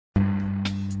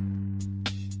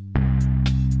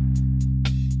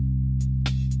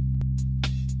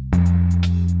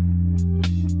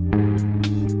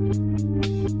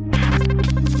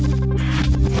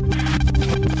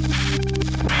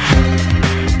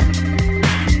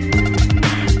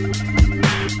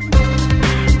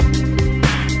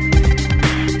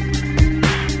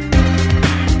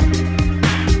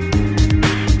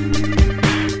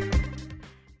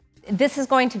this is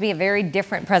going to be a very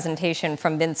different presentation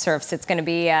from Windsurf's. It's going to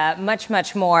be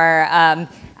much more,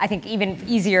 I think, even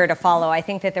easier to follow. I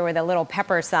think that there were the little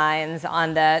pepper signs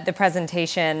on the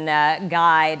presentation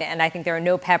guide, and I think there are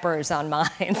no peppers on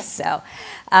mine. So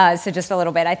just a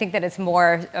little bit. I think that it's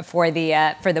more for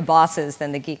the bosses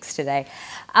than the geeks today.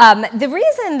 The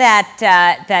reason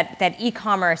that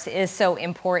e-commerce is so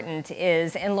important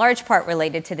is in large part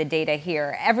related to the data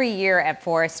here. Every year at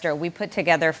Forrester, we put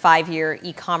together 5-year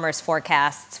e-commerce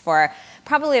forecasts for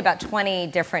probably about 20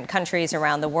 different countries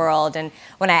around the world. And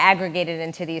when I aggregated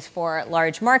into these 4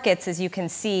 large markets, as you can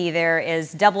see, there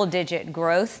is double-digit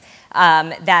growth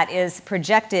that is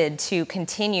projected to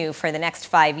continue for the next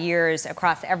 5 years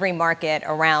across every market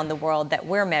around the world that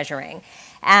we're measuring.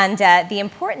 And the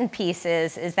important piece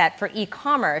is that for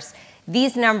e-commerce,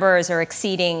 these numbers are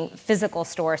exceeding physical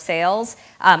store sales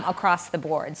across the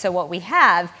board. So what we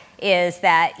have is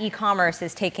that e-commerce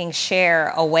is taking share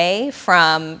away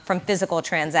from physical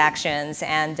transactions,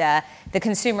 and the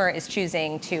consumer is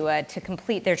choosing to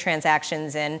complete their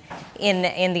transactions in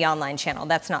the online channel.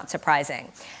 That's not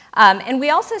surprising. And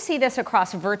we also see this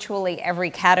across virtually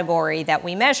every category that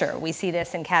we measure. We see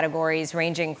this in categories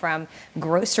ranging from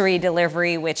grocery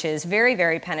delivery, which is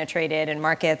very penetrated in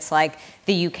markets like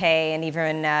the UK and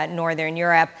even Northern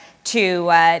Europe,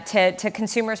 to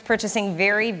consumers purchasing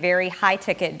very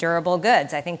high-ticket durable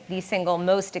goods. I think the single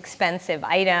most expensive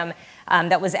item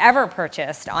that was ever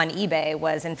purchased on eBay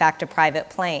was, in fact, a private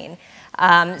plane.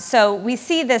 So we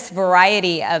see this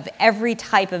variety of every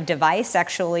type of device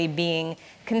actually being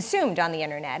consumed on the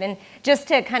internet. And just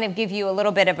to kind of give you a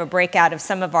little bit of a breakout of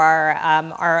some of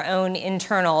our own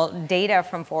internal data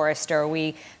from Forrester,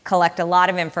 we collect a lot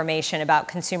of information about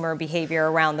consumer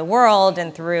behavior around the world,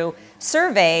 and through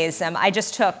surveys, I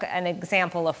just took an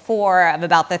example of 4 of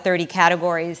about the 30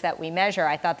 categories that we measure.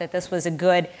 I thought that this was a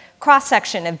good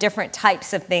cross-section of different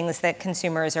types of things that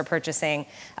consumers are purchasing,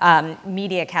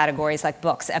 media categories like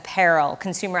books, apparel,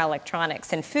 consumer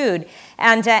electronics, and food.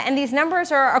 And these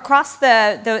numbers are across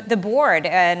the board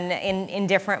and in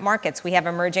different markets. We have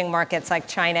emerging markets like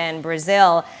China and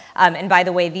Brazil. And by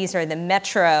the way, these are the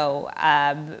metro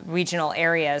regional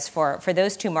areas for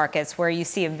those 2 markets, where you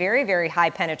see a very high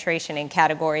penetration in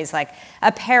categories like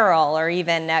apparel or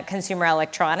even consumer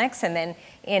electronics. And then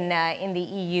in the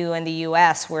EU and the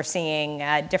US, we're seeing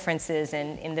differences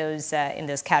in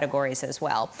those categories as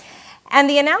well. And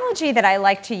the analogy that I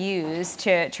like to use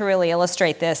to really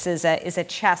illustrate this is a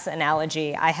chess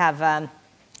analogy. I have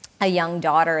a young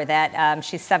daughter that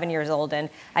she's 7 years old, and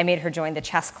I made her join the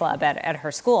chess club at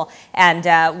her school. And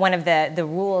one of the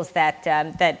rules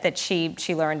that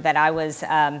she learned that I was,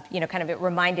 kind of it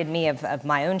reminded me of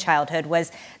my own childhood,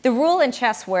 was the rule in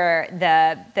chess where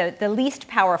the least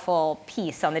powerful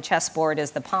piece on the chessboard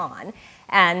is the pawn.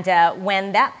 And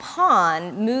when that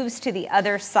pawn moves to the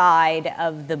other side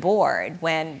of the board,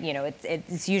 when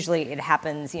it's usually it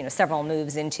happens several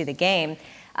moves into the game,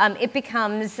 it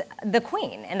becomes the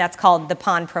queen, and that's called the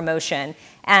pawn promotion.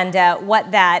 And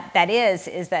what that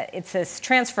is that it's this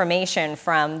transformation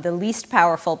from the least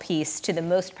powerful piece to the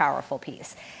most powerful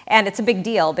piece. And it's a big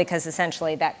deal because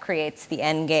essentially that creates the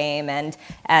end game, and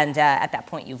at that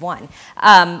point you've won,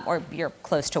 or you're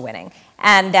close to winning.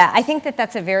 And I think that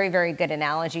that's a very good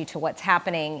analogy to what's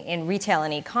happening in retail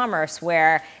and e-commerce,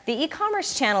 where the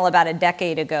e-commerce channel about a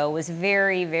decade ago was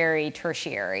very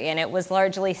tertiary, and it was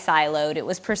largely siloed. It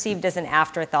was perceived as an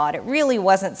afterthought. It really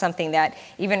wasn't something that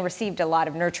even received a lot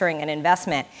of nurturing and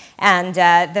investment. And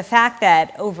the fact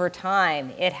that over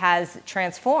time it has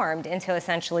transformed into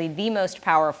essentially the most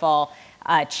powerful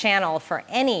channel for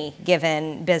any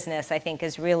given business, I think,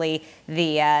 is really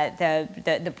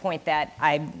the point that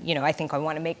I think I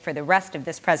want to make for the rest of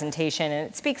this presentation. And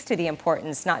it speaks to the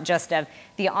importance not just of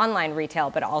the online retail,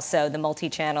 but also the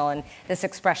multi-channel and this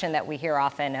expression that we hear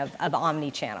often of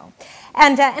omni-channel.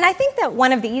 And I think that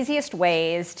one of the easiest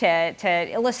ways to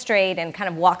illustrate and kind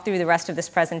of walk through the rest of this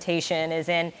presentation is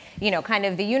in kind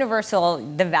of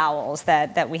the vowels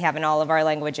that we have in all of our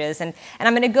languages. And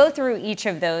I'm going to go through each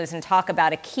of those and talk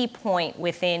about a key point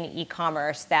within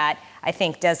e-commerce that I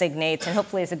think designates and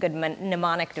hopefully is a good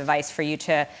mnemonic device for you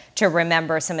to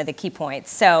remember some of the key points.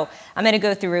 So I'm going to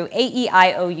go through A, E,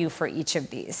 I, O, U for each of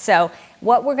these. So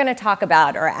what we're going to talk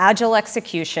about are agile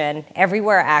execution,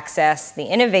 everywhere access, the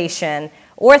innovation,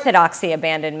 orthodoxy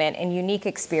abandonment and unique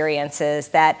experiences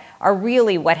that are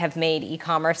really what have made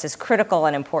e-commerce as critical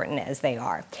and important as they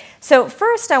are. So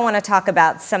first I want to talk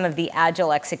about some of the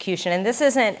agile execution, and this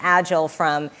isn't agile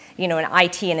from an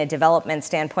IT and a development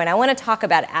standpoint. I want to talk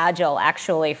about agile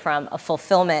actually from a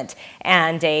fulfillment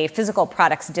and a physical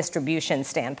products distribution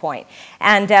standpoint.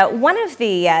 And one of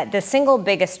the single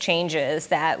biggest changes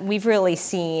that we've really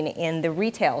seen in the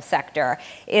retail sector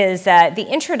is the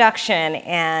introduction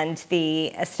and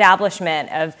the establishment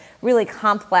of really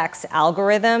complex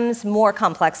algorithms, more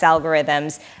complex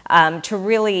algorithms, to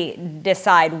really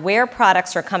decide where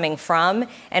products are coming from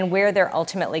and where they're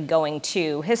ultimately going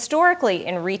to. Historically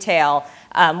in retail,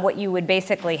 what you would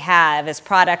basically have is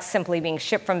products simply being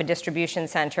shipped from a distribution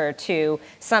center to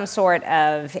some sort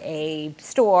of a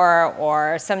store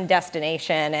or some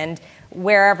destination, and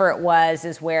wherever it was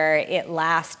is where it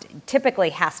typically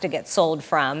has to get sold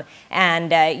from.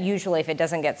 And usually if it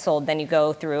doesn't get sold, then you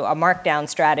go through a markdown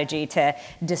strategy to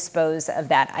dispose of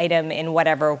that item in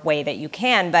whatever way that you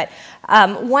can. But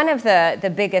one of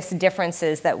the biggest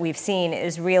differences that we've seen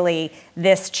is really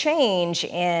this change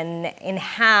in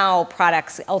how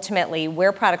products ultimately,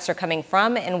 where products are coming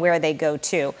from and where they go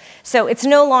to. So it's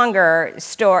no longer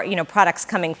products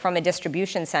coming from a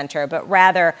distribution center, but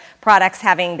rather products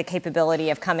having the capability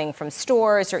of coming from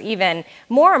stores, or even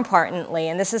more importantly,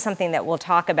 and this is something that we'll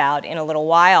talk about in a little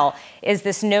while, is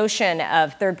this notion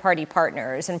of third-party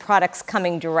partners and products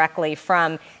coming directly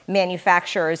from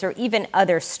manufacturers or even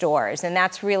other stores. And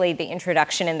that's really the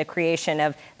introduction and the creation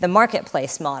of the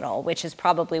marketplace model, which is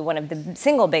probably one of the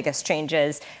single biggest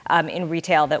changes in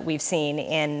retail that we've seen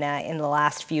in the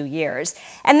last few years.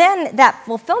 And then that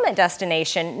fulfillment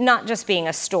destination, not just being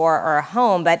a store or a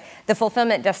home, but the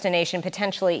fulfillment destination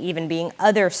potentially even being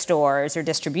other stores or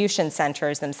distribution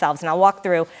centers themselves. And I'll walk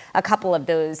through a couple of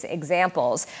those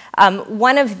examples.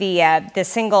 One of the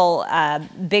single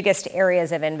biggest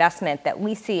areas of investment that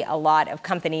we see a lot of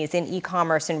companies in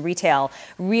e-commerce and retail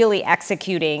really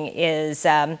executing is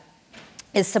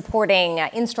supporting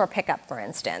in-store pickup, for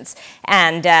instance.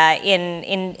 And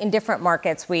in different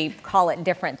markets, we call it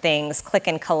different things, click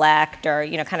and collect, or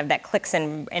kind of that clicks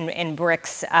and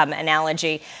bricks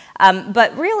analogy.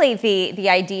 But really, the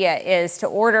idea is to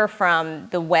order from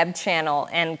the web channel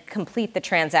and complete the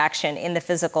transaction in the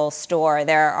physical store.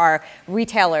 There are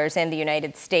retailers in the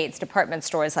United States, department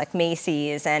stores like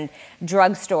Macy's, and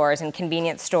drugstores and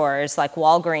convenience stores like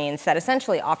Walgreens that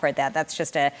essentially offer that. That's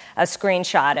just a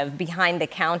screenshot of behind the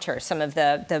counter, some of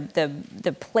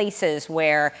the places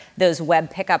where those web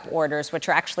pickup orders, which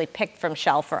are actually picked from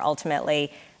shelf, are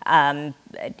ultimately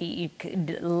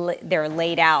they're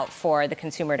laid out for the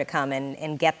consumer to come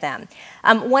and get them.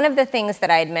 One of the things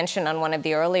that I had mentioned on one of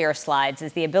the earlier slides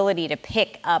is the ability to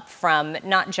pick up from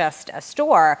not just a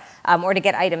store or to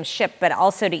get items shipped, but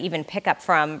also to even pick up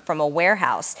from a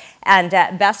warehouse. And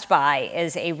Best Buy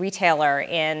is a retailer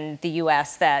in the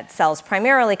US that sells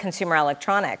primarily consumer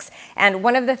electronics. And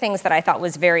one of the things that I thought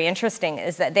was very interesting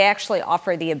is that they actually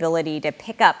offer the ability to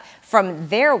pick up from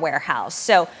their warehouse.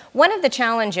 So one of the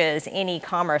challenges in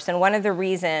e-commerce, and one of the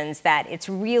reasons that it's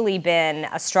really been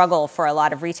a struggle for a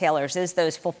lot of retailers, is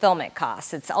those fulfillment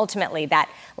costs. It's ultimately that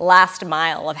last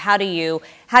mile of how do you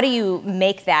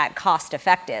make that cost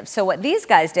effective. So what these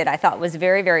guys did, I thought was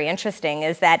very, very interesting,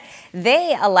 is that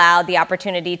they allowed the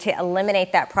opportunity to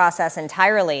eliminate that process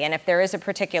entirely. And if there is a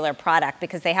particular product,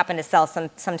 because they happen to sell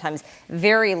sometimes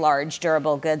very large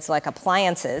durable goods like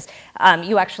appliances,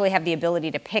 you actually have the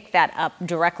ability to pick that up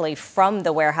directly from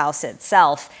the warehouse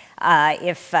itself.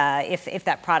 If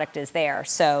that product is there.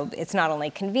 So it's not only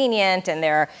convenient,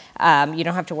 and you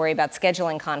don't have to worry about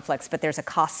scheduling conflicts, but there's a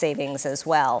cost savings as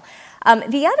well.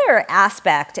 The other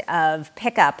aspect of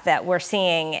pickup that we're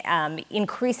seeing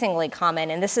increasingly common,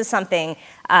 and this is something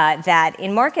that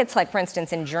in markets like, for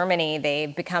instance, in Germany,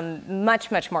 they've become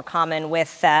much, much more common with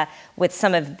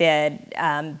some of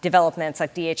the developments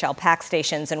like DHL pack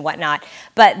stations and whatnot,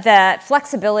 but the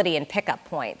flexibility in pickup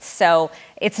points. So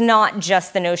it's not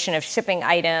just the notion of shipping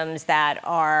items that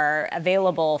are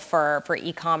available for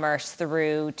e-commerce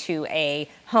through to a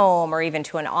home or even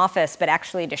to an office, but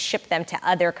actually to ship them to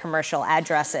other commercial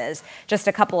addresses. Just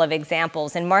a couple of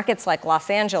examples. In markets like Los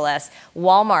Angeles,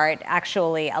 Walmart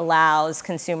actually allows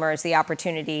consumers the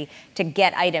opportunity to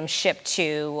get items shipped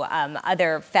to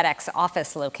other FedEx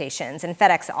office locations. And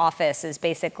FedEx office is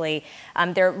basically,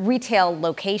 they're retail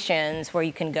locations where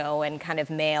you can go and kind of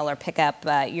mail or pick up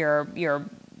your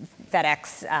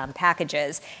FedEx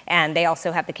packages, and they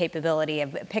also have the capability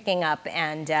of picking up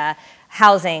and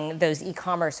housing those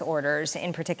e-commerce orders,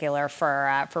 in particular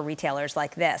for retailers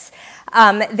like this.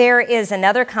 There is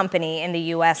another company in the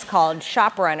US called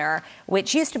ShopRunner,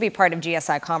 which used to be part of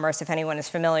GSI Commerce, if anyone is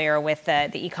familiar with the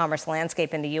e-commerce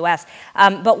landscape in the US.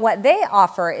 But what they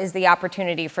offer is the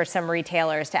opportunity for some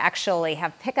retailers to actually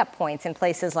have pickup points in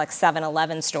places like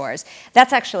 7-Eleven stores.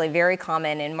 That's actually very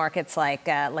common in markets like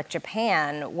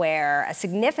Japan, where a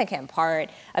significant part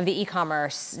of the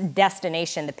e-commerce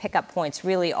destination, the pickup points,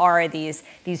 really are these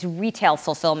retail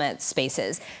fulfillment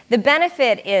spaces. The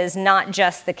benefit is not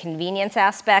just the convenience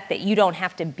aspect, that you don't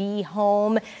have to be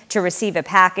home to receive a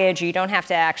package, or you don't have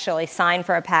to actually sign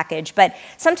for a package, but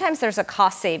sometimes there's a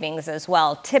cost savings as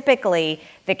well. Typically,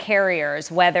 the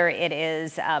carriers, whether it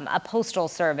is a postal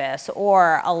service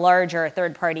or a larger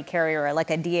third-party carrier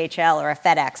like a DHL or a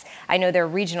FedEx. I know there are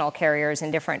regional carriers in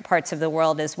different parts of the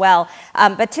world as well.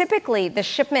 But typically, the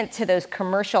shipment to those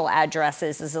commercial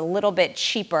addresses is a little bit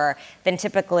cheaper than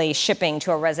typically shipping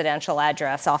to a residential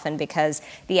address, often because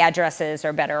the addresses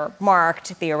are better marked.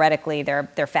 Theoretically,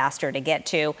 they're faster to get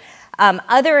to.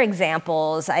 Other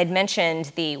examples, I'd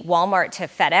mentioned the Walmart to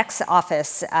FedEx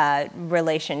office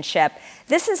relationship.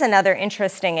 This is another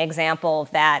interesting example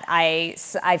that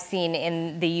I've seen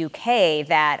in the UK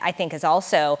that I think is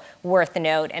also worth a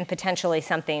note and potentially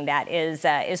something that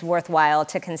is worthwhile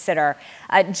to consider.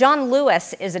 John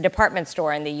Lewis is a department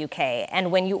store in the UK,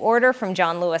 and when you order from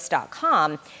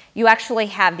johnlewis.com, you actually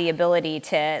have the ability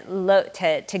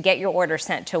to get your order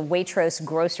sent to Waitrose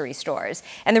grocery stores.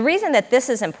 And the reason that this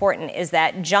is important is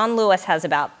that John Lewis has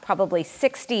about probably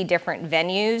 60 different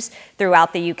venues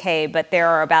throughout the UK, but there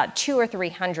are about 200 or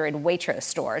 300 Waitrose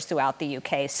stores throughout the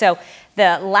UK. So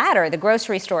the latter, the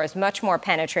grocery store, is much more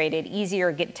penetrated,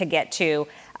 easier to get to,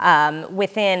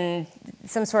 within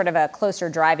some sort of a closer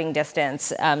driving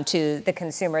distance to the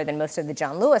consumer than most of the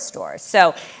John Lewis stores.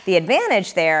 So the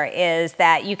advantage there is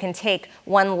that you can take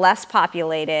one less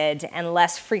populated and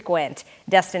less frequent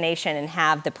destination and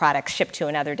have the product shipped to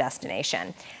another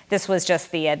destination. This was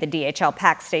just the DHL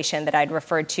pack station that I'd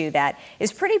referred to that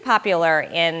is pretty popular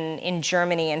in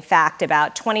Germany. In fact,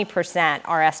 about 20%,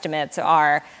 our estimates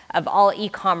are, of all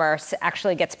e-commerce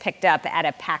actually gets picked up at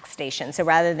a pack station. So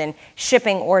rather than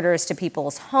shipping orders to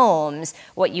people's homes,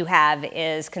 what you have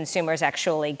is consumers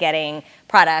actually getting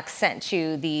products sent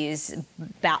to these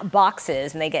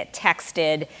boxes, and they get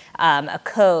texted a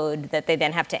code that they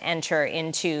then have to enter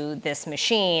into this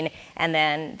machine, and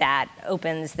then that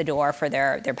opens the door for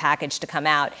their package to come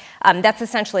out. That's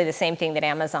essentially the same thing that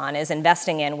Amazon is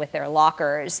investing in with their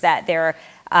lockers, that they're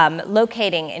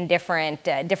locating in different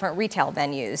retail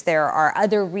venues. There are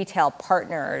other retail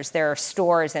partners. There are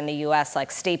stores in the US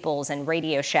like Staples and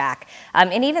Radio Shack,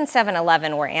 and even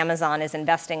 7-Eleven, where Amazon is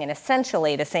investing in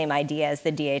essentially the same idea as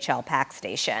the DHL pack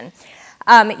station.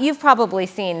 You've probably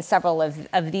seen several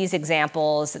of these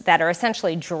examples that are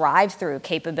essentially drive-through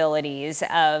capabilities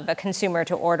of a consumer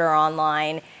to order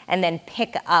online and then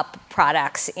pick up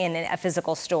products in a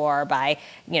physical store by,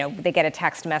 they get a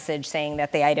text message saying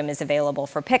that the item is available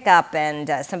for pickup, and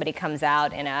somebody comes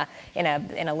out in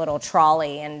a little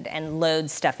trolley and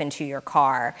loads stuff into your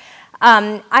car.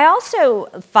 I also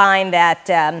find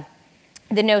that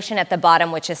the notion at the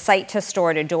bottom, which is site to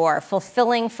store to door,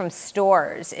 fulfilling from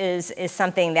stores is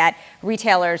something that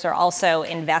retailers are also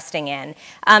investing in.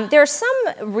 There are some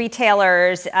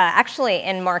retailers, actually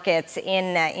in markets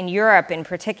in Europe in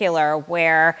particular,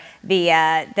 where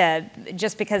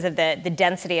just because of the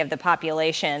density of the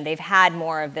population, they've had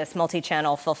more of this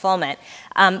multi-channel fulfillment.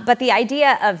 But the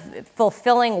idea of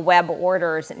fulfilling web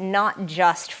orders, not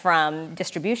just from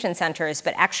distribution centers,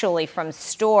 but actually from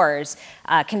stores,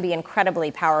 can be incredibly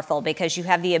powerful, because you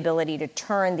have the ability to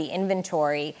turn the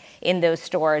inventory in those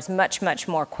stores much, much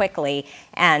more quickly.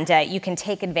 And you can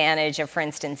take advantage of, for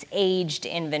instance, aged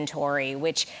inventory,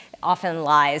 which often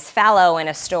lies fallow in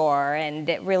a store, and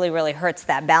it really, really hurts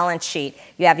that balance sheet.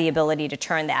 You have the ability to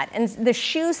turn that. And the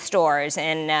shoe stores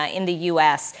in the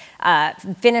US,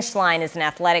 Finish Line is an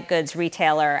athletic goods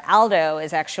retailer. Aldo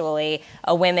is actually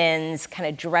a women's kind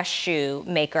of dress shoe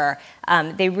maker.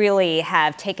 They really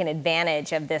have taken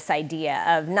advantage of this idea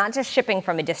of not just shipping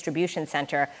from a distribution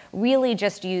center, really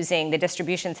just using the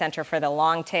distribution center for the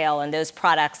long tail and those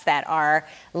products that are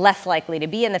less likely to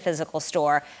be in the physical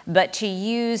store, but to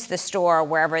use the store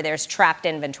wherever there's trapped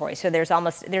inventory. So there's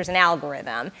an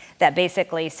algorithm that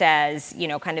basically says,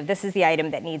 kind of, this is the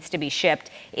item that needs to be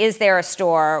shipped. Is there a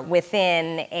store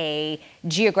within a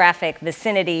geographic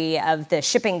vicinity of the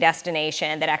shipping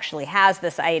destination that actually has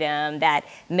this item, that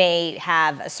may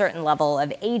have a certain level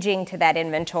of aging to that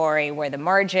inventory, where the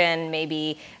margin may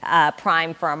be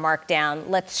prime for a markdown.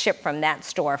 Let's ship from that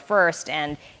store first,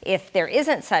 and if there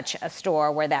isn't such a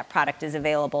store where that product is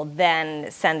available, then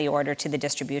send the order to the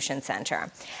distribution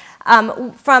center.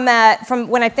 From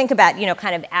when I think about,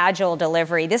 kind of agile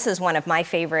delivery, this is one of my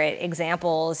favorite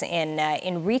examples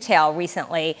in retail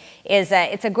recently.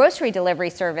 It's a grocery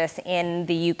delivery service in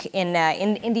the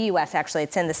U.S. Actually,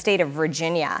 it's in the state of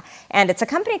Virginia, and it's a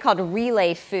company called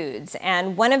Relay Foods.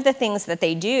 And one of the things that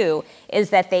they do is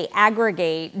that they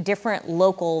aggregate different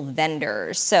local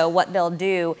vendors. So what they'll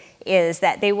do is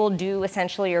that they will do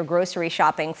essentially your grocery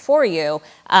shopping for you,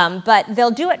 but they'll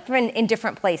do it in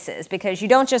different places, because you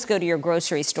don't just go to your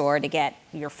grocery store to get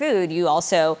your food. You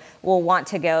also will want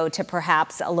to go to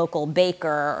perhaps a local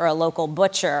baker or a local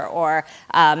butcher or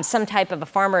some type of a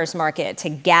farmer's market to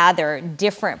gather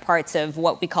different parts of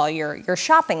what we call your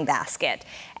shopping basket.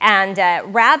 And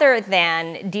rather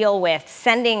than deal with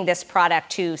sending this product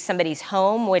to somebody's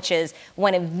home, which is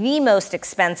one of the most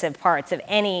expensive parts of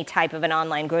any type of an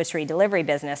online grocery delivery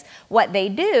business, what they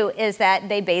do is that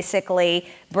they basically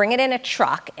bring it in a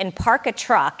truck and park a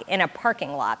truck in a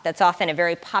parking lot that's often a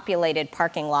very populated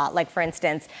parking lot. Like, for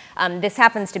instance, this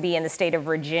happens to be in the state of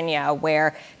Virginia,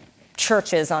 where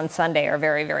churches on Sunday are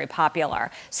very, very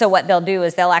popular. So what they'll do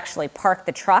is they'll actually park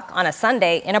the truck on a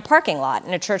Sunday in a parking lot,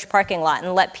 in a church parking lot,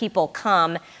 and let people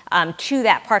come to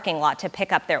that parking lot to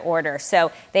pick up their order.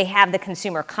 So they have the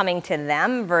consumer coming to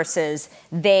them versus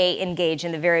they engage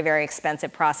in the very, very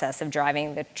expensive process of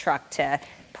driving the truck to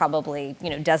probably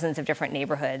dozens of different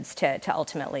neighborhoods to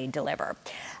ultimately deliver.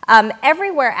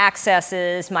 Everywhere access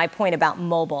is my point about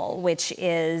mobile, which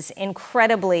is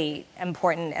incredibly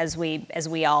important, as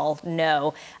we all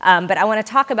know. But I want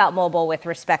to talk about mobile with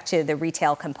respect to the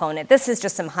retail component. This is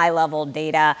just some high-level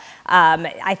data.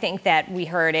 I think that we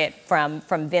heard it from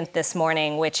Vint this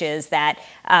morning, which is that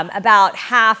about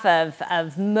half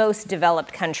of most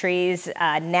developed countries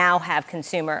now have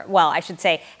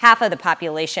half of the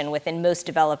population within most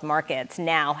developed markets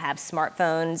now have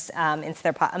smartphones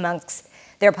amongst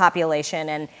their population.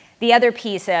 And the other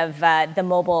piece of the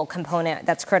mobile component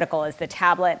that's critical is the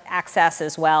tablet access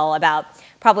as well.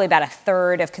 Probably about a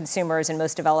third of consumers in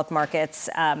most developed markets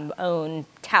own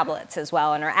tablets as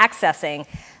well and are accessing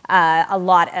a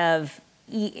lot of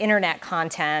internet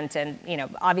content and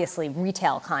obviously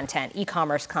retail content,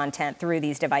 e-commerce content through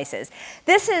these devices.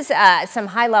 This is some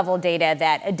high-level data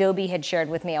that Adobe had shared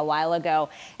with me a while ago,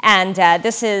 and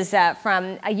this is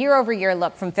from a year-over-year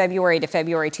look from February to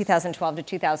February 2012 to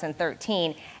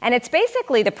 2013, and it's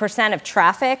basically the percent of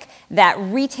traffic that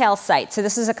retail sites, so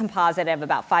this is a composite of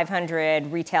about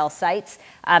 500 retail sites,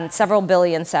 several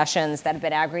billion sessions that have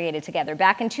been aggregated together.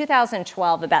 Back in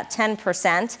 2012, about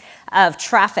 10% of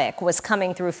traffic was coming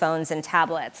through phones and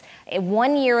tablets.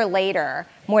 1 year later,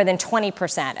 more than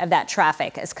 20% of that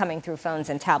traffic is coming through phones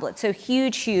and tablets. So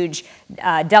huge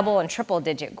double and triple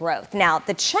digit growth. Now,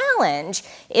 the challenge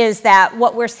is that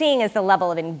what we're seeing is the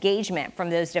level of engagement from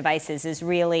those devices is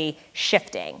really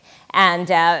shifting. And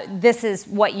this is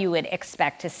what you would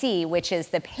expect to see, which is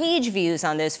the page views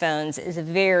on those phones is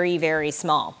very, very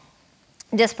small.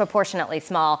 Disproportionately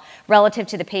small relative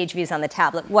to the page views on the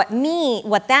tablet. What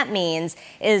that means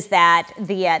is that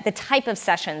the type of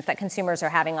sessions that consumers are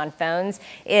having on phones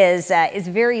is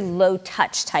very low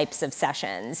touch types of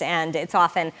sessions, and it's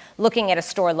often looking at a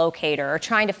store locator or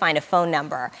trying to find a phone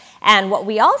number. And what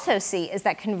we also see is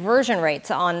that conversion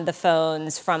rates on the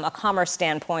phones from a commerce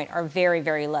standpoint are very,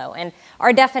 very low. And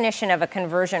our definition of a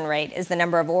conversion rate is the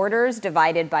number of orders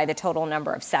divided by the total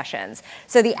number of sessions.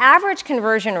 So the average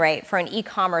conversion rate for an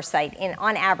e-commerce site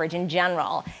on average in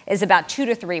general is about 2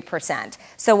 to 3%.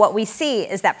 So what we see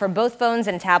is that for both phones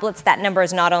and tablets, that number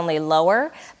is not only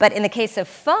lower, but in the case of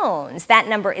phones, that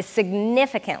number is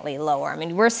significantly lower. I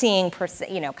mean, we're seeing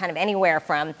kind of anywhere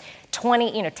from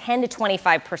 10 to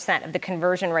 25% of the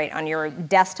conversion rate on your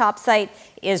desktop site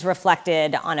is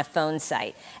reflected on a phone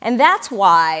site. And that's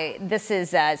why this is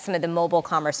some of the mobile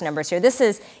commerce numbers here. This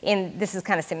is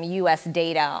kind of some US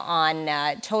data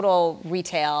on total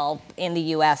retail in the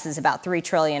US is about $3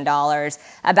 trillion.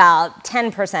 About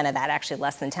 10% of that, actually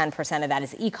less than 10% of that,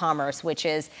 is e-commerce, which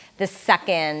is the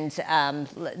second,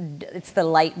 it's the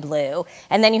light blue.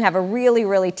 And then you have a really,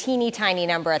 really teeny tiny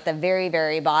number at the very,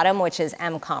 very bottom, which is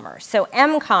m-commerce. So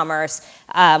m-commerce,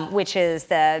 which is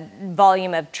the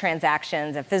volume of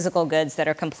transactions of physical goods that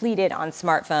are completed on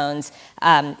smartphones,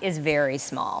 is very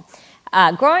small.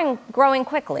 Growing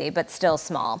quickly, but still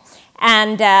small.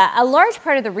 And a large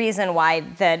part of the reason why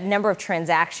the number of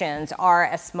transactions are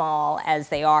as small as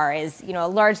they are is,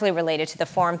 largely related to the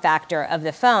form factor of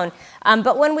the phone.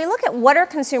 But when we look at what are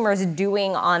consumers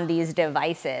doing on these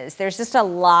devices, there's just a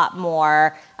lot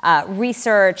more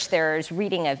research. There's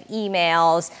reading of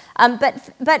emails.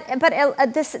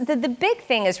 The big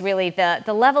thing is really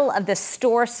the level of the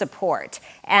store support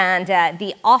and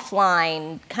the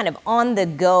offline kind of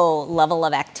on-the-go level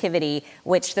of activity,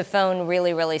 which the phone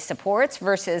really, really supports,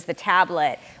 versus the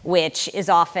tablet, which is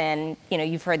often,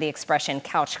 you've heard the expression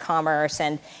couch commerce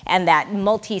and that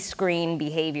multi-screen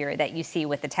behavior that you see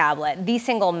with the tablet. The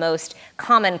single most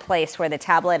common place where the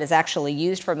tablet is actually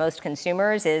used for most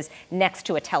consumers is next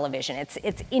to a television.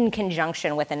 It's in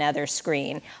conjunction with another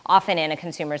screen, often in a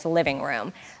consumer's living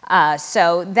room.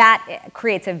 So that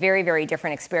creates a very, very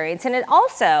different experience. And it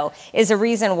also is a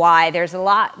reason why there's a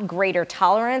lot greater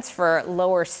tolerance for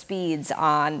lower speeds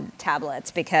on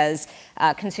tablets, because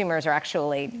consumers are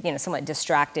actually somewhat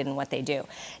distracted in what they do.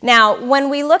 Now, when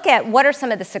we look at what are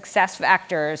some of the success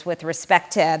factors with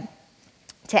respect to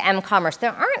m-commerce,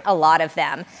 there aren't a lot of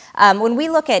them. When we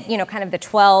look at kind of the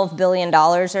 $12 billion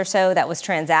or so that was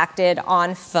transacted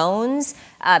on phones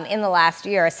in the last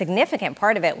year, a significant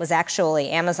part of it was actually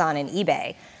Amazon and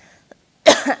eBay.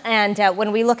 And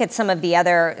when we look at some of the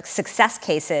other success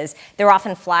cases, they're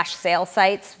often flash sale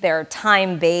sites. They're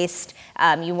time-based.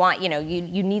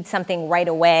 You need something right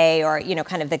away, or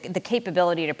kind of the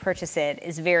capability to purchase it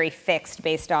is very fixed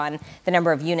based on the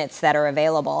number of units that are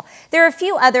available. There are a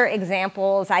few other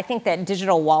examples. I think that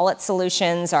digital wallet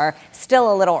solutions are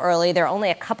still a little early. There are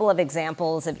only a couple of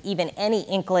examples of even any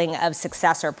inkling of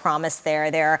success or promise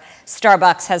there.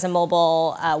 Starbucks has a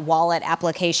mobile wallet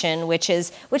application, which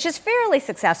is fairly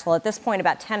successful. At this point,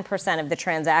 about 10% of the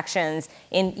transactions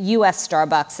in US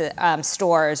Starbucks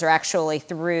stores are actually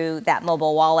through that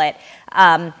mobile wallet.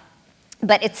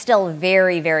 But it's still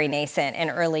very, very nascent in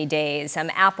early days.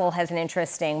 Apple has an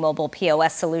interesting mobile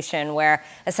POS solution where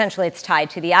essentially it's tied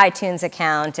to the iTunes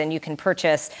account, and you can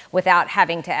purchase without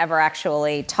having to ever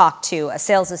actually talk to a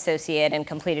sales associate and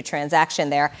complete a transaction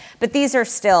there. But these are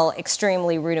still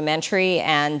extremely rudimentary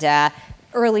and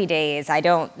early days. I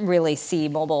don't really see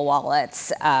mobile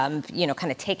wallets, kind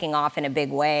of taking off in a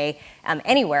big way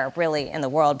anywhere really in the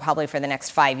world, probably for the next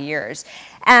 5 years.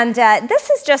 And this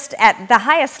is just at the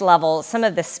highest level, some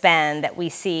of the spend that we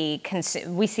see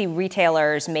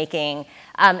retailers making.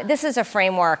 This is a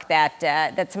framework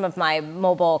that some of my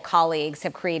mobile colleagues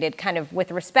have created, kind of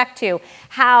with respect to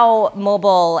how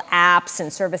mobile apps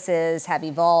and services have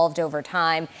evolved over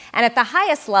time. And at the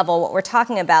highest level, what we're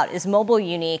talking about is mobile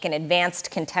unique and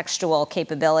advanced contextual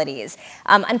capabilities.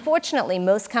 Unfortunately,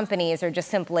 most companies are just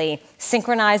simply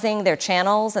synchronizing their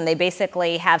channels, and they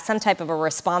basically have some type of a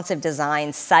responsive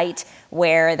design site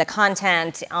where the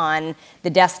content on the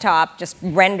desktop just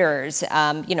renders,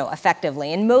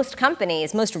 effectively. And most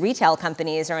companies, most retail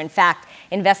companies, are in fact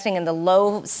investing in the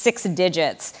low 6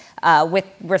 digits with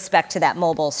respect to that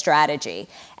mobile strategy.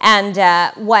 And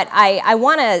what I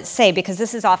want to say, because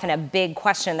this is often a big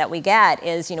question that we get,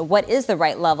 is what is the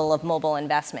right level of mobile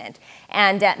investment?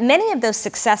 And many of those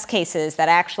success cases that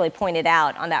I actually pointed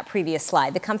out on that previous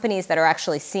slide, the companies that are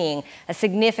actually seeing a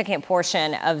significant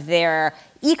portion of their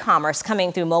e-commerce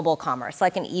coming through mobile commerce,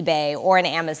 like an eBay or an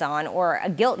Amazon or a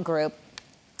Gilt Group,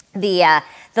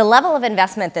 the level of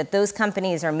investment that those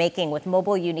companies are making with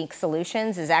mobile unique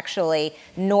solutions is actually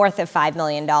north of $5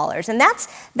 million. And that's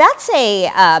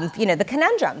the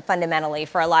conundrum fundamentally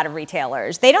for a lot of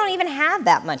retailers. They don't even have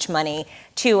that much money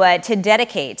to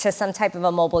dedicate to some type of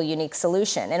a mobile unique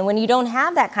solution. And when you don't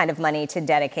have that kind of money to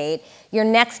dedicate, your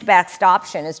next best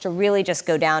option is to really just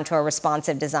go down to a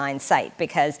responsive design site,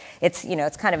 because it's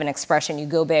kind of an expression, you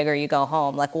go big or you go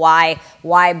home. Like why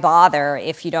bother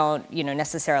if you don't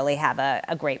necessarily have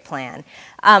a great plan?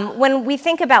 When we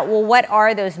think about, well, what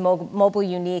are those mobile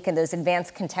unique and those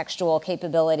advanced contextual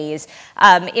capabilities,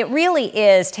 it really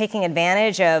is taking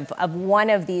advantage of one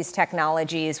of these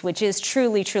technologies, which is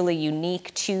truly, truly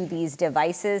unique to these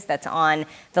devices that's on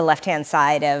the left-hand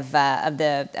side of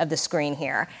the screen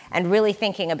here, and really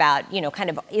thinking about, kind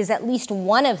of, is at least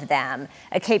one of them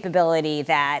a capability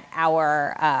that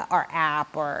our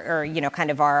app or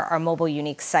kind of our mobile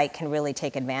unique site can really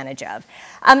take advantage of.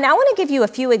 Now I want to give you a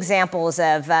few examples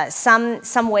of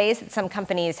some ways that some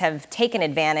companies have taken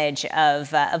advantage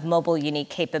of mobile unique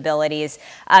capabilities.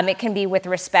 It can be with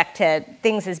respect to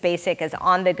things as basic as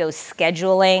on-the-go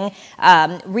scheduling.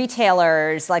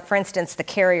 Retailers, like for instance the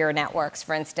carrier networks,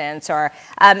 for instance, or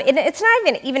it's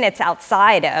not even it's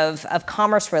outside of of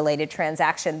commerce-related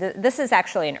transaction. This is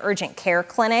actually an urgent care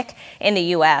clinic in the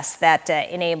US that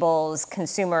enables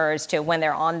consumers to, when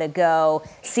they're on the go,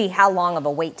 see how long of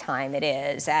a wait time it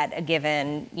is at a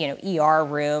given ER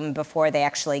room before they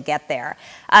actually get there.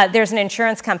 There's an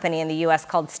insurance company in the US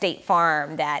called State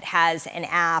Farm that has an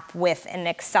app with an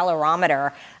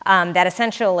accelerometer that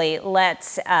essentially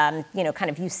lets kind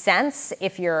of you sense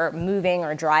if you're moving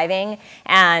or driving,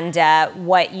 and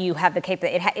what you have the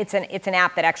capability. It's an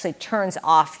app that actually turns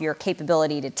off your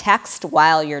capability to text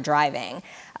while you're driving.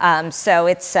 So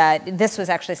this was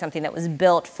actually something that was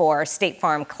built for State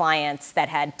Farm clients that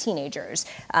had teenagers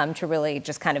to really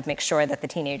just kind of make sure that the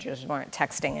teenagers weren't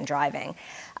texting and driving.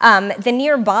 The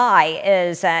Nearby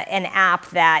is an app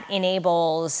that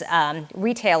enables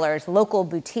retailers, local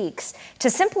boutiques,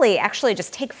 to simply actually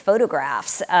just take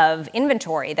photographs of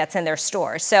inventory that's in their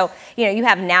stores. So, you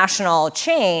have national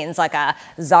chains like a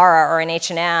Zara or an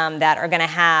H&M that are going to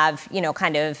have,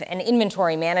 kind of an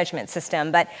inventory management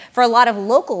system. But for a lot of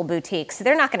local boutiques,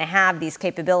 they're not going to have these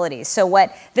capabilities. So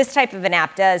what this type of an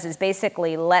app does is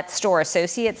basically let store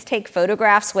associates take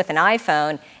photographs with an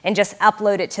iPhone and just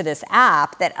upload it to this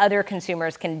app that other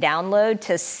consumers can download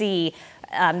to see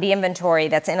the inventory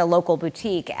that's in a local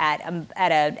boutique at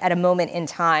a moment in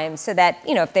time, so that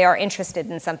if they are interested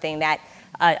in something that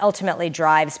ultimately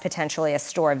drives potentially a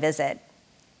store visit.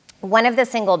 One of the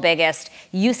single biggest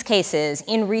use cases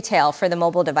in retail for the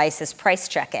mobile device is price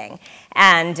checking.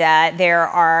 And there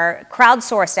are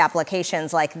crowdsourced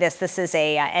applications like this. This is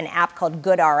an app called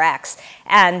GoodRx.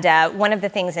 And one of the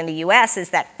things in the US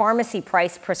is that pharmacy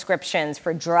price prescriptions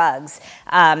for drugs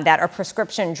that are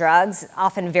prescription drugs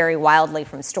often vary wildly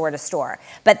from store to store.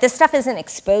 But this stuff isn't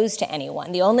exposed to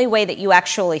anyone. The only way that you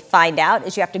actually find out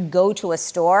is you have to go to a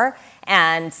store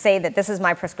and say that this is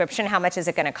my prescription, how much is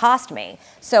it going to cost me?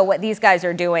 So what these guys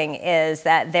are doing is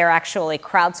that they're actually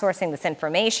crowdsourcing this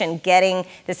information, getting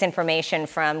this information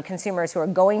from consumers who are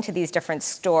going to these different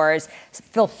stores,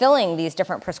 fulfilling these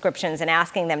different prescriptions, and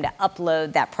asking them to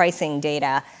upload that pricing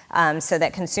data so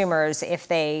that consumers, if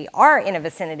they are in a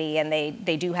vicinity and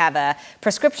they do have a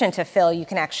prescription to fill, you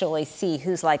can actually see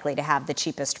who's likely to have the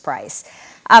cheapest price.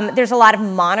 There's a lot of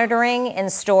monitoring in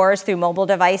stores through mobile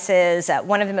devices.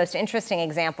 One of the most interesting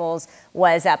examples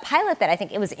was a pilot that I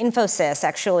think it was Infosys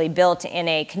actually built in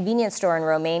a convenience store in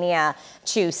Romania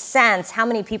to sense how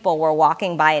many people were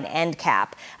walking by an end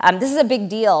cap. This is a big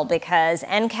deal because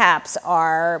end caps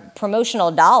are promotional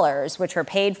dollars which are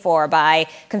paid for by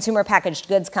consumer packaged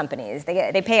goods companies.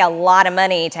 They pay a lot of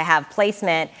money to have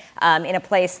placement in a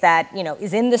place that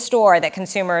is in the store that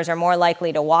consumers are more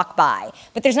likely to walk by.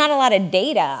 But there's not a lot of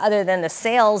data other than the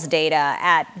sales data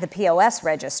at the POS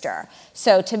register.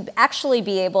 So to actually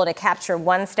be able to capture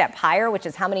one step higher, which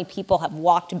is how many people have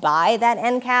walked by that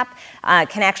end cap,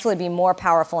 can actually be more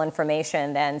powerful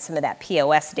information than some of that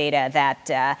POS data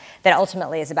that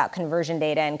ultimately is about conversion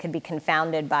data and could be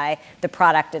confounded by the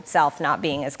product itself not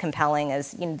being as compelling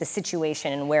as the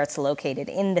situation and where it's located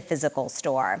in the physical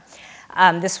store.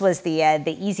 This was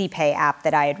the Easy Pay app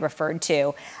that I had referred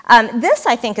to. This,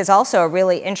 I think, is also a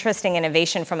really interesting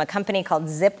innovation from a company called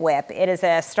ZipWhip. It is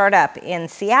a startup in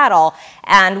Seattle,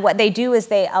 and what they do is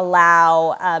they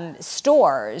allow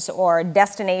stores or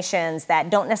destinations that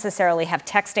don't necessarily have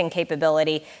texting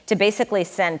capability to basically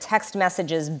send text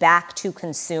messages back to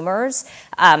consumers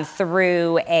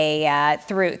through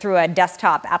a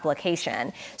desktop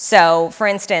application. So, for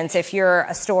instance, if you're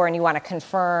a store and you want to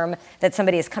confirm that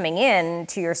somebody is coming in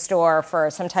to your store for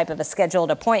some type of a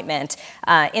scheduled appointment.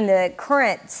 In the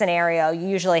current scenario, you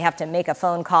usually have to make a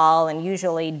phone call and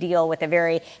usually deal with a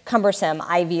very cumbersome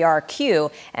IVR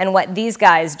queue. And what these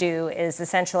guys do is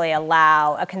essentially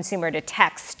allow a consumer to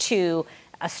text to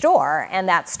a store, and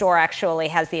that store actually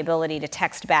has the ability to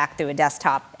text back through a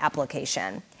desktop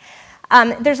application.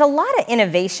 There's a lot of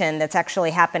innovation that's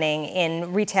actually happening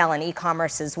in retail and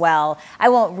e-commerce as well. I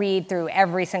won't read through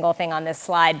every single thing on this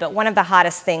slide, but one of the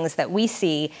hottest things that we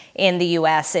see in the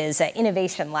US is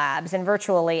innovation labs. And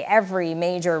virtually every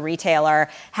major retailer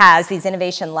has these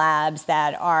innovation labs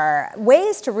that are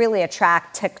ways to really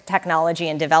attract technology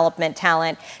and development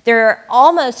talent. They're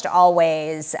almost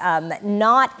always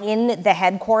not in the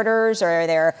headquarters, or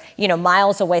they're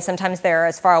miles away. Sometimes they're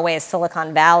as far away as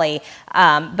Silicon Valley.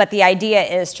 But the idea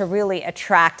is to really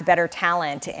attract better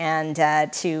talent and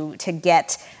to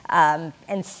get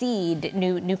and seed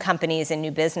new companies and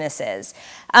new businesses.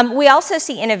 We also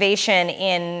see innovation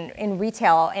in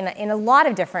retail in a lot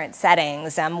of different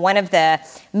settings. One of the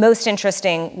most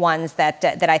interesting ones that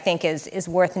I think is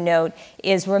worth note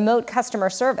is remote customer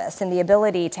service and the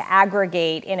ability to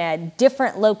aggregate in a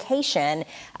different location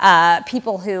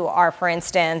people who are, for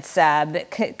instance,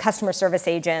 customer service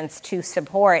agents to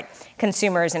support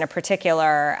consumers in a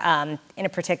particular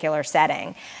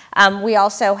setting. We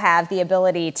also have the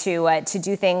ability to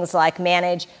do things like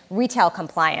manage retail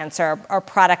compliance or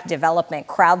product development,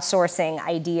 crowdsourcing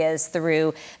ideas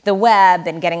through the web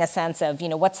and getting a sense of,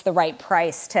 what's the right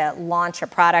price to launch a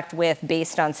product with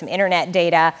based on some internet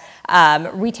data.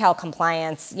 Retail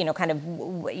compliance,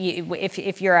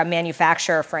 if you're a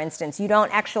manufacturer, for instance, you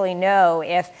don't actually know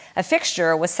if a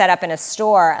fixture was set up in a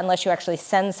store unless you actually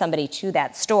send somebody to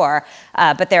that store.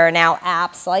 But there are now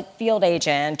apps like Field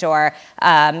Agent or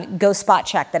Go Spot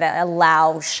Check that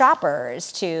allow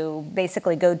shoppers to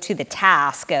basically go to the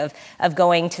task of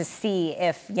going to see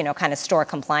if kind of store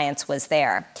compliance was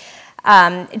there.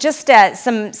 Just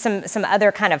some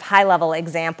other kind of high-level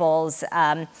examples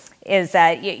is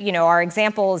our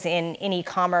examples in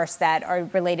e-commerce that are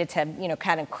related to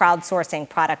kind of crowdsourcing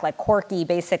product, like Quirky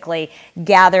basically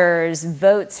gathers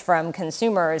votes from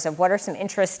consumers of what are some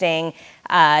interesting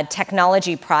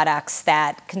technology products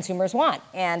that consumers want,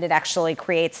 and it actually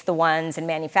creates the ones and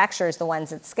manufactures the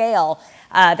ones at scale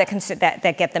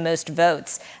that get the most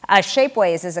votes.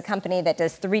 Shapeways is a company that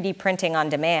does 3D printing on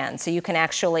demand, so you can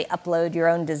actually upload your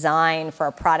own design for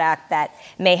a product that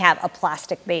may have a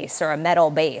plastic base or a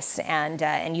metal base,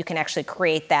 and you can actually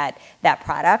create that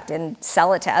product and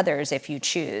sell it to others if you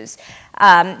choose.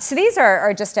 So these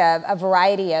are just a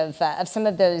variety of some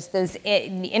of those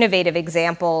innovative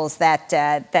examples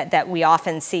that we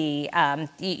often see,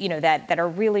 that are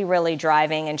really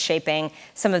driving and shaping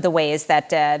some of the ways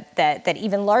that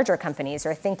even larger companies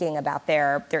are thinking about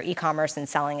their e-commerce and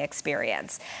selling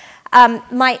experience.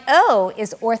 My O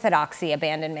is orthodoxy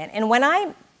abandonment, and when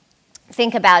I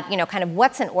think about kind of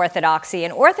what's an orthodoxy,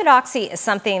 and orthodoxy is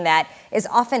something that is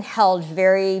often held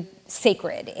very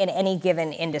sacred in any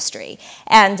given industry.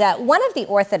 And one of the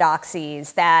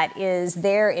orthodoxies that is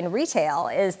there in retail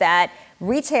is that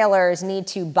retailers need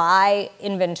to buy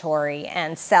inventory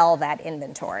and sell that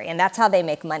inventory. And that's how they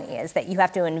make money, is that you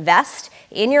have to invest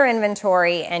in your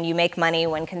inventory and you make money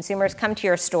when consumers come to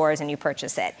your stores and you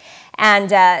purchase it. And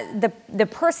the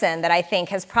person that I think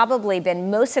has probably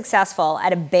been most successful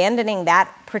at abandoning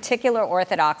that particular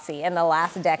orthodoxy in the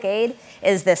last decade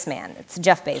is this man. It's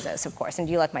Jeff Bezos, of course. And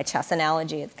do you like my chess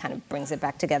analogy? It kind of brings it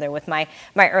back together with my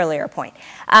earlier point.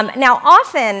 Now,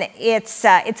 often it's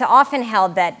often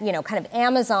held that kind of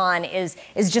Amazon is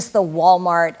just the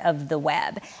Walmart of the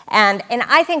web, and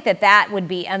I think that would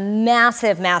be a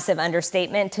massive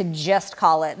understatement to just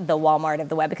call it the Walmart of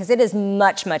the web, because it is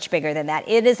much bigger than that.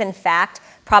 It is in fact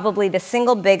probably the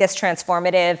single biggest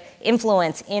transformative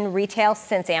influence in retail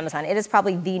since Amazon. It is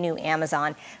probably the new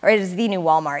Amazon, or it is the new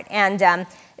Walmart. And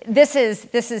this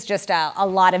is just a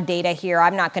lot of data here.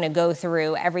 I'm not going to go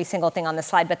through every single thing on the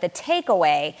slide, but the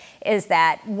takeaway is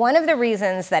that one of the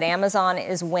reasons that Amazon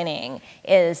is winning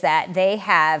is that they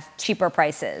have cheaper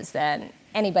prices than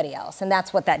anybody else. And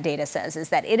that's what that data says, is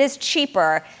that it is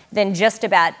cheaper than just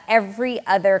about every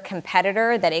other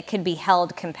competitor that it could be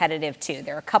held competitive to.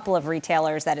 There are a couple of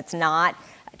retailers that it's not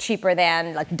cheaper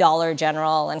than, like Dollar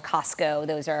General and Costco.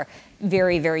 Those are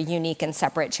very unique and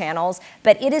separate channels,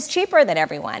 but it is cheaper than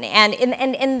everyone,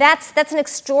 and that's an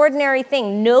extraordinary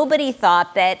thing. Nobody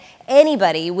thought that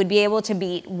anybody would be able to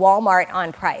beat Walmart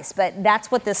on price, but that's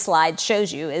what this slide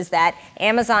shows you, is that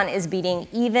Amazon is beating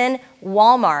even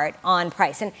Walmart on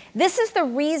price. And this is the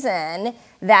reason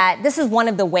that, this is one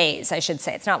of the ways, I should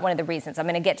say, it's not one of the reasons, I'm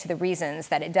going to get to the reasons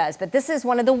that it does, but this is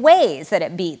one of the ways that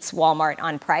it beats Walmart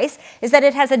on price, is that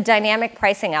it has a dynamic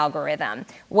pricing algorithm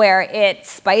where it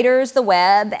spiders the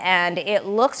web and it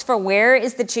looks for where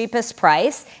is the cheapest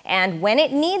price, and when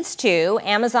it needs to,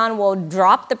 Amazon will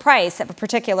drop the price of a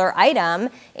particular item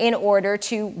in order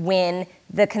to win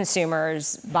the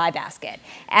consumer's buy basket.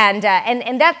 And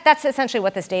that's essentially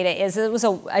what this data is. It was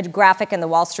a graphic in the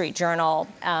Wall Street Journal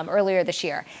earlier this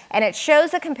year. And it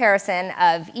shows a comparison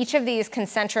of each of these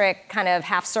concentric kind of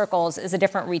half circles is a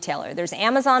different retailer. There's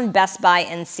Amazon, Best Buy,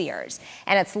 and Sears.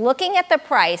 And it's looking at the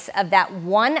price of that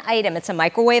one item, it's a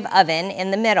microwave oven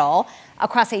in the middle,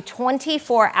 across a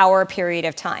 24-hour period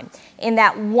of time. In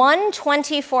that one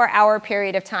 24-hour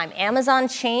period of time, Amazon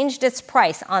changed its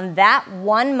price on that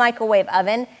one microwave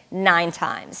oven 9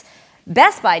 times.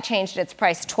 Best Buy changed its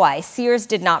price twice. Sears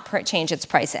did not change its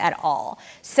price at all.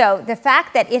 So the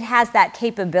fact that it has that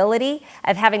capability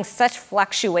of having such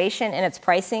fluctuation in its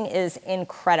pricing is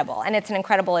incredible. And it's an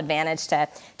incredible advantage to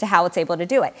how it's able to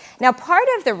do it. Now, part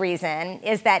of the reason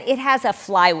is that it has a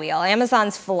flywheel.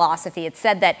 Amazon's philosophy, it's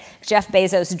said that Jeff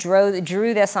Bezos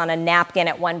drew this on a napkin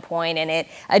at one point, and it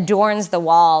adorns the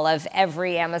wall of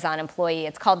every Amazon employee.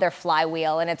 It's called their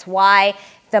flywheel, and it's why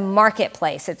the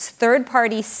marketplace, its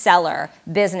third-party seller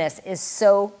business is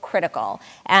so critical.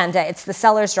 And it's the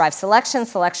sellers drive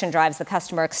selection drives the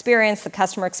customer experience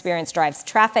drives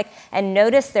traffic, and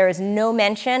notice there is no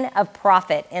mention of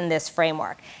profit in this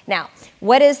framework. Now,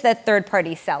 what is the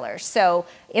third-party seller? So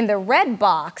in the red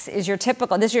box is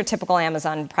this is your typical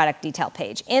Amazon product detail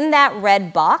page. In that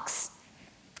red box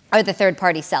are the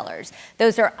third-party sellers.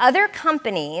 Those are other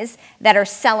companies that are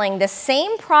selling the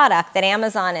same product that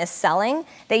Amazon is selling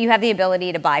that you have the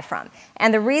ability to buy from.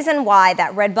 And the reason why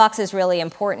that red box is really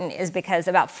important is because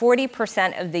about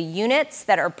 40% of the units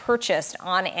that are purchased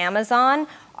on Amazon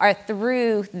are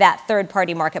through that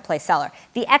third-party marketplace seller.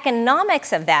 The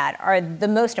economics of that are the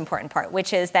most important part,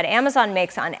 which is that Amazon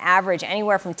makes on average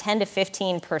anywhere from 10 to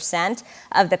 15%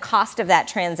 of the cost of that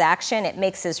transaction it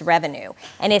makes as revenue.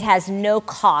 And it has no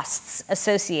costs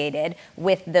associated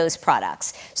with those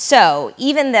products. So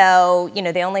even though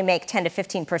they only make 10 to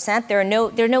 15%, there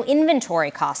are no inventory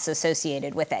costs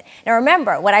associated with it. Now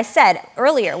remember what I said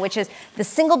earlier, which is the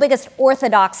single biggest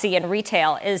orthodoxy in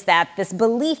retail is that this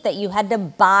belief that you had to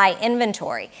buy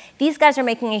inventory. These guys are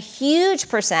making a huge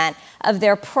percent of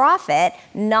their profit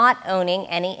not owning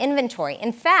any inventory.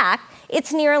 In fact,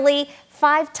 it's nearly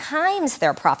 5 times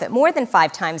their profit, more than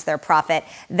 5 times their profit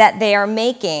that they are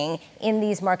making in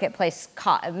these marketplace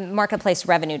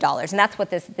revenue dollars. And that's what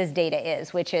this data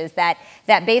is, which is that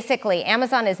basically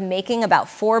Amazon is making about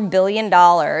 $4 billion.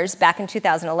 Back in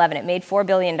 2011, it made $4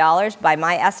 billion by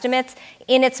my estimates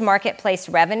in its marketplace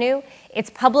revenue. Its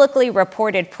publicly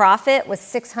reported profit was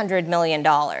 $600 million.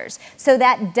 So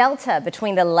that delta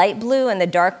between the light blue and the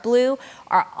dark blue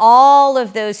are all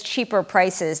of those cheaper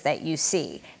prices that you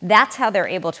see. That's how they're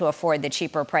able to afford the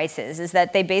cheaper prices, is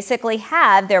that they basically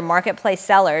have their marketplace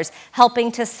sellers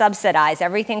helping to subsidize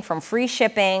everything from free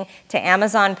shipping to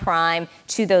Amazon Prime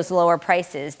to those lower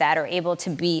prices that are able to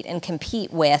beat and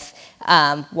compete with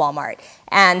Walmart.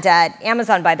 And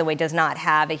Amazon, by the way, does not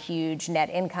have a huge net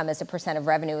income as a percent of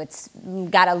revenue. It's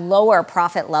got a lower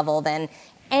profit level than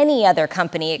any other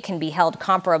company it can be held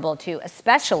comparable to,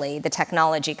 especially the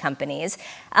technology companies.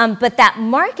 But that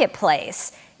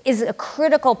marketplace is a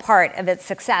critical part of its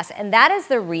success. And that is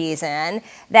the reason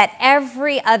that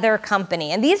every other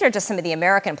company, and these are just some of the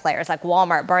American players like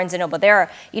Walmart, Barnes & Noble,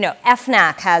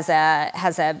 FNAC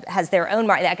has their own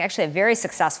actually a very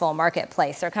successful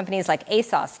marketplace. There are companies like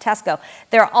ASOS, Tesco.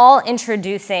 They're all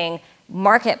introducing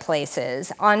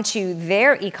marketplaces onto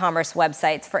their e-commerce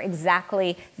websites for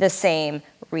exactly the same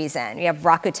reason. You have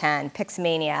Rakuten,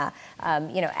 Pixmania,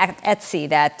 Etsy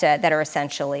that are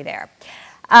essentially there.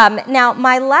 Now,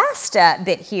 my last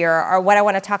bit here are what I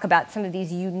want to talk about, some of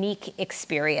these unique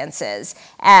experiences.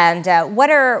 And what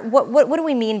do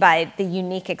we mean by the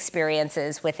unique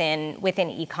experiences within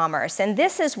e-commerce? And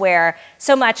this is where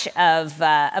so much of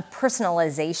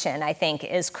personalization, I think,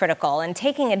 is critical, and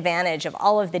taking advantage of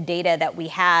all of the data that we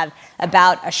have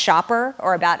about a shopper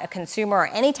or about a consumer or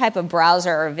any type of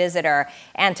browser or visitor,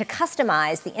 and to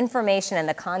customize the information and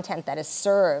the content that is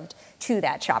served to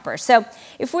that shopper. So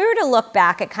if we were to look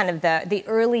back at kind of the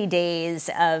early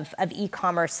days of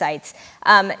e-commerce sites,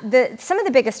 some of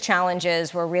the biggest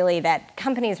challenges were really that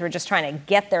companies were just trying to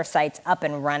get their sites up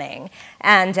and running.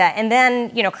 And then,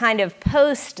 kind of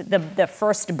post the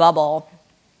first bubble,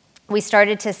 we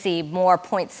started to see more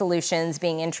point solutions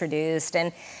being introduced.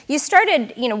 And you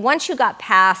started, once you got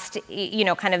past,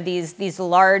 kind of these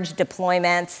large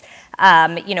deployments,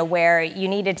 where you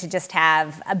needed to just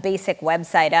have a basic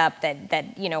website up that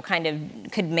kind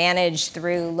of could manage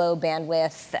through low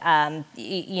bandwidth,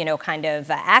 kind of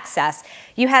access,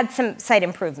 you had some site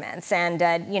improvements. And,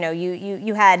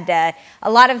 you had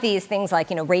a lot of these things like,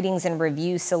 ratings and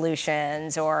review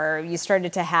solutions, or you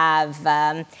started to have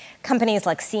companies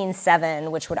like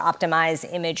Scene7, which would optimize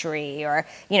imagery, or,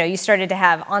 you started to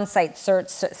have on-site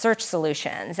search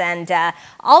solutions. And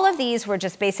all of these were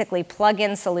just basically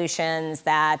plug-in solutions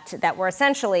that were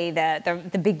essentially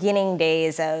the beginning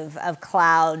days of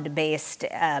cloud-based,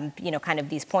 kind of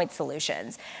these point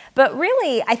solutions. But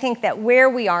really, I think that where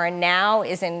we are now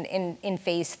is in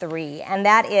phase 3, and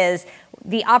that is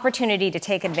the opportunity to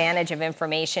take advantage of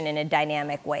information in a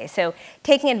dynamic way. So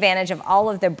taking advantage of all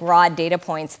of the broad data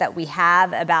points that we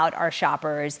have about our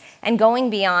shoppers and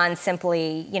going beyond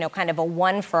simply, kind of a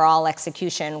one-for-all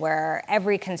execution where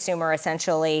every consumer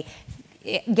essentially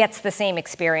gets the same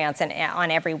experience on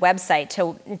every website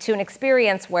to an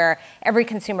experience where every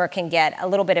consumer can get a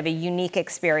little bit of a unique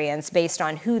experience based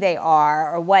on who they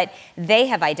are or what they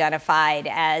have identified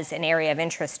as an area of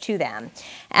interest to them.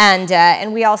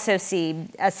 And we also see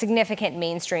a significant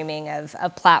mainstreaming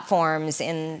of platforms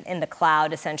in the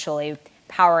cloud, essentially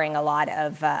powering a lot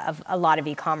of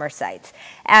e-commerce sites.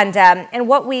 And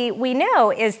what we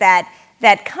know is that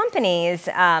companies,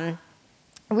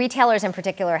 retailers in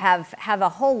particular, have a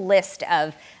whole list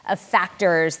of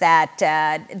factors that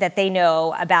they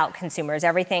know about consumers.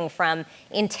 Everything from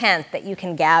intent that you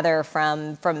can gather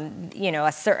from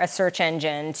a search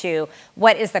engine to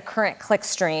what is the current click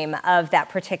stream of that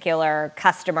particular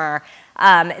customer.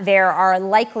 There are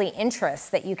likely interests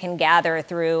that you can gather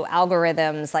through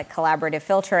algorithms like collaborative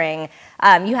filtering.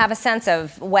 You have a sense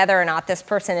of whether or not this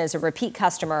person is a repeat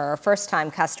customer or a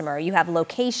first-time customer. You have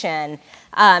location.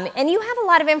 And you have a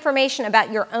lot of information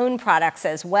about your own products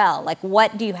as well. Like,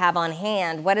 what do you have on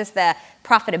hand? What is the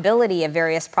profitability of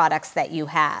various products that you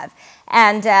have?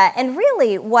 And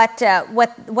really, what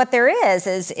there is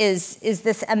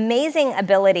this amazing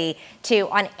ability to,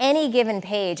 on any given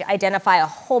page, identify a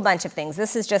whole bunch of things.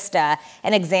 This is just an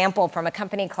example from a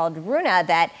company called Runa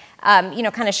that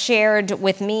kind of shared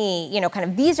with me. Kind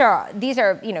of these are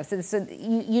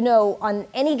so on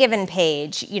any given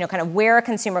page, kind of where a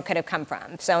consumer could have come from.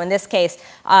 So in this case,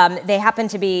 they happen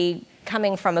to be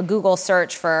coming from a Google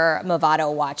search for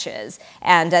Movado watches.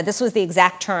 And this was the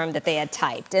exact term that they had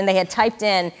typed. And they had typed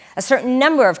in a certain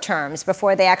number of terms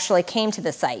before they actually came to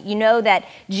the site. You know that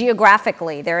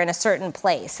geographically they're in a certain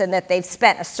place and that they've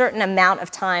spent a certain amount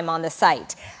of time on the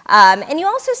site. And you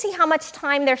also see how much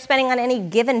time they're spending on any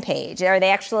given page. Are they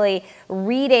actually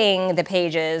reading the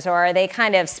pages, or are they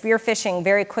kind of spearfishing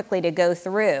very quickly to go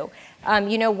through?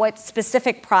 You know what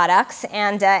specific products,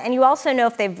 and you also know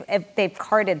if they've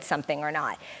carded something or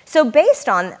not. So based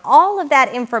on all of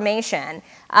that information,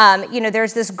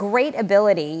 there's this great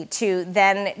ability to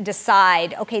then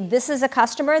decide, okay, this is a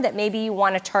customer that maybe you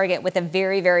want to target with a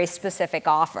very, very specific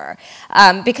offer.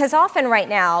 Because often right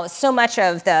now, so much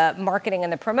of the marketing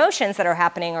and the promotions that are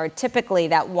happening are typically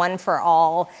that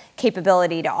one-for-all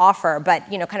capability to offer. But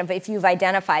kind of if you've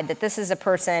identified that this is a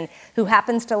person who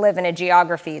happens to live in a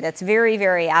geography that's very,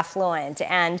 very affluent,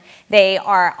 and they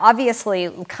are obviously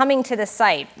coming to the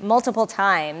site multiple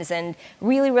times and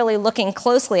really, really looking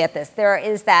closely at this, there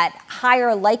is that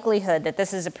higher likelihood that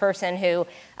this is a person who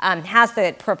has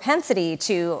the propensity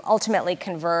to ultimately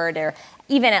convert or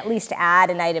even at least add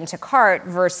an item to cart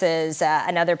versus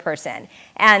another person.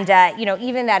 And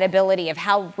even that ability of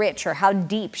how rich or how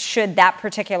deep should that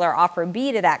particular offer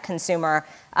be to that consumer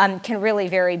can really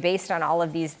vary based on all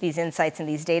of these insights and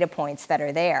these data points that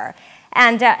are there.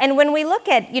 And when we look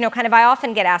at, kind of, I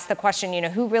often get asked the question,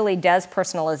 who really does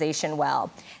personalization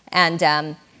well?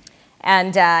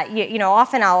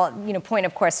 Often I'll point,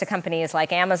 of course, to companies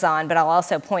like Amazon, but I'll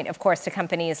also point, of course, to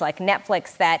companies like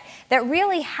Netflix that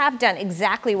really have done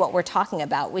exactly what we're talking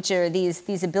about, which are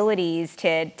these abilities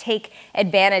to take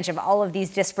advantage of all of these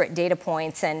disparate data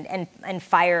points and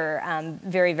fire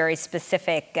very, very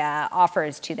specific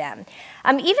offers to them.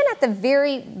 Even at the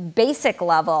very basic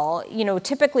level,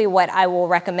 typically what I will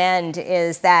recommend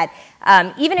is that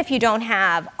even if you don't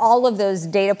have all of those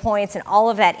data points and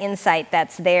all of that insight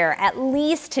that's there, at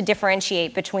least to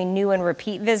differentiate between new and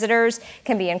repeat visitors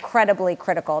can be incredibly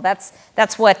critical. That's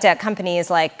what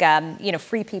companies like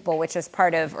Free People, which is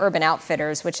part of Urban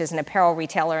Outfitters, which is an apparel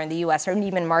retailer in the U.S., or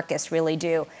Neiman Marcus really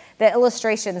do. The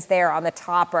illustrations there on the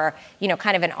top are,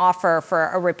 kind of an offer for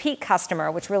a repeat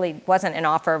customer, which really wasn't an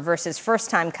offer, versus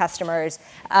first-time customers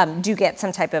do get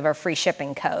some type of a free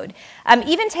shipping code.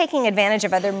 Even taking advantage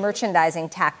of other merchandising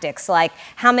tactics, like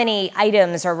how many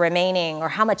items are remaining or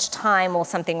how much time will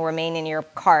something remain in your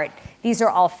cart. These are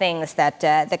all things that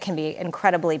can be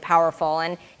incredibly powerful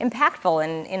and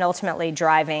impactful in ultimately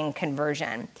driving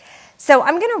conversion. So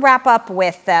I'm going to wrap up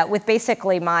with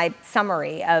basically my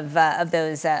summary of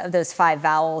those 5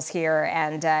 vowels here,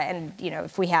 and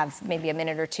if we have maybe a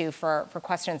minute or two for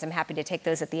questions, I'm happy to take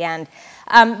those at the end.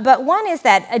 But one is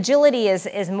that agility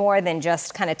is more than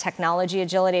just kind of technology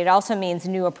agility. It also means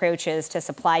new approaches to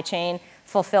supply chain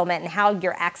fulfillment and how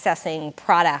you're accessing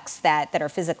products that are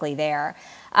physically there.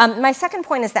 My second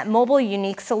point is that mobile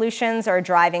unique solutions are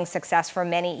driving success for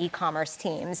many e-commerce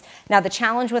teams. Now, the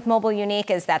challenge with mobile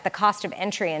unique is that the cost of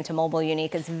entry into mobile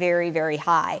unique is very, very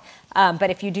high. But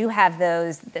if you do have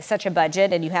such a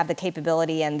budget and you have the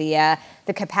capability and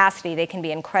the capacity, they can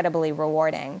be incredibly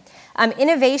rewarding.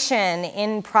 Innovation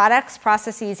in products,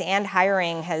 processes, and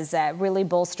hiring has really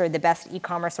bolstered the best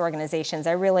e-commerce organizations.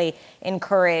 I really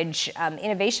encourage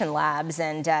innovation labs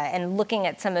and looking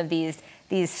at some of these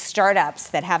startups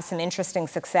that have some interesting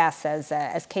success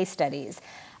as case studies.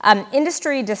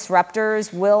 Industry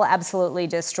disruptors will absolutely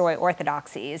destroy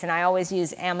orthodoxies, and I always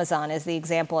use Amazon as the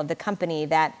example of the company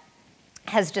that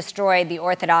has destroyed the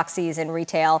orthodoxies in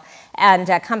retail, and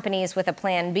companies with a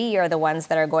plan B are the ones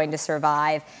that are going to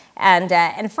survive.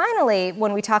 And finally,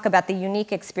 when we talk about the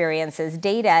unique experiences,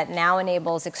 data now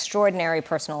enables extraordinary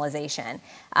personalization.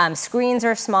 Screens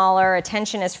are smaller,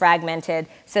 attention is fragmented,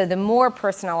 so the more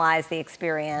personalized the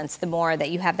experience, the more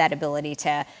that you have that ability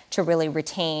to really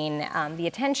retain the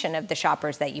attention of the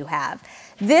shoppers that you have.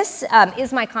 This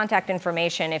is my contact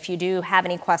information. If you do have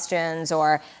any questions,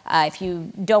 or if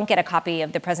you don't get a copy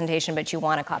of the presentation but you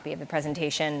want a copy of the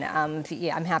presentation,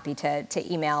 I'm happy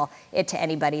to email it to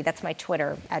anybody. That's my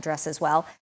Twitter address as well.